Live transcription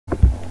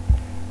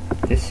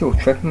this little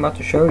trick I'm about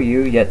to show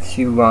you gets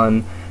to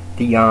run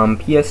the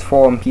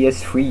PS4 and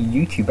PS3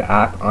 YouTube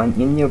app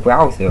in your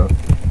browser.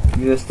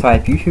 You just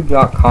type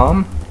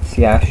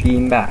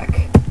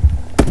youtube.com/back,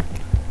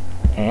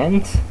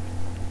 and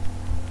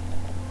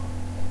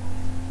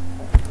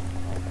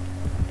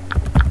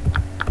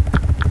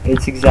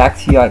it's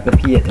exactly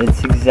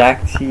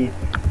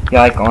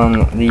like on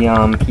the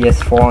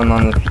PS4 and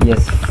on the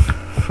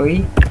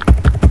PS3.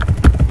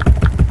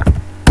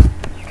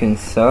 You can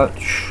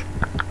search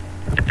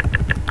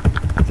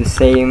the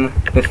same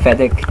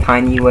pathetic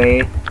tiny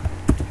way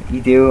you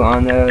do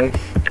on those.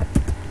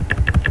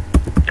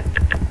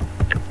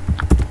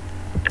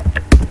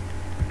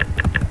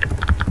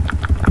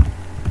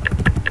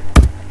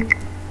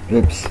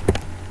 Oops.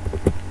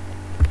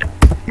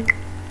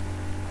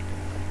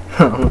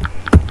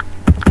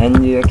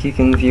 And you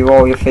can view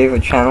all your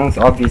favorite channels.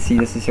 Obviously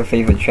this is your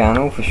favorite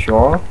channel for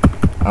sure,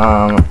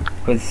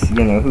 because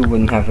you know, who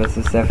wouldn't have this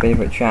as their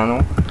favorite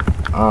channel.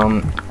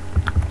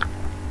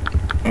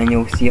 And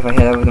you'll see if I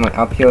head over to my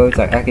uploads,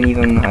 I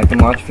can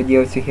watch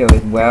videos to here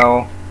as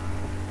well.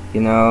 You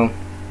know,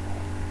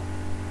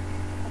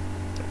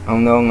 oh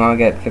no, I'm gonna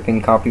get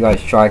flipping copyright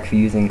strike for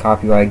using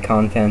copyrighted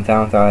content,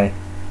 aren't I?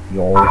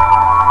 Yo.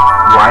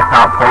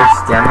 Wipeout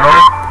post demo.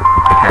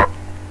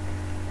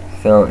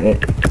 So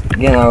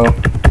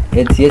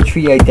it's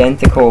literally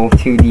identical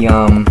to the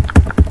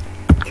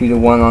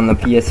one on the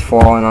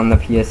PS4 and on the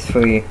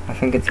PS3. I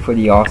think it's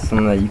pretty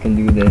awesome that you can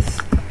do this.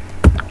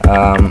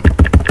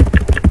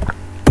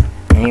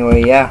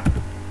 Anyway, yeah.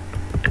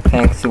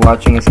 Thanks for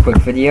watching this quick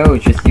video.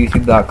 It's just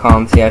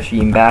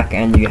youtube.com/back,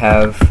 and you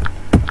have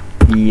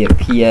the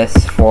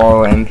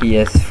PS4 and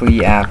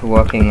PS3 app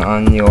working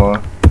on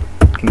your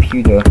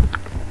computer.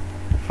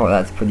 I thought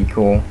that's pretty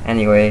cool.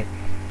 Anyway,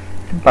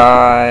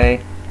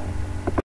 goodbye.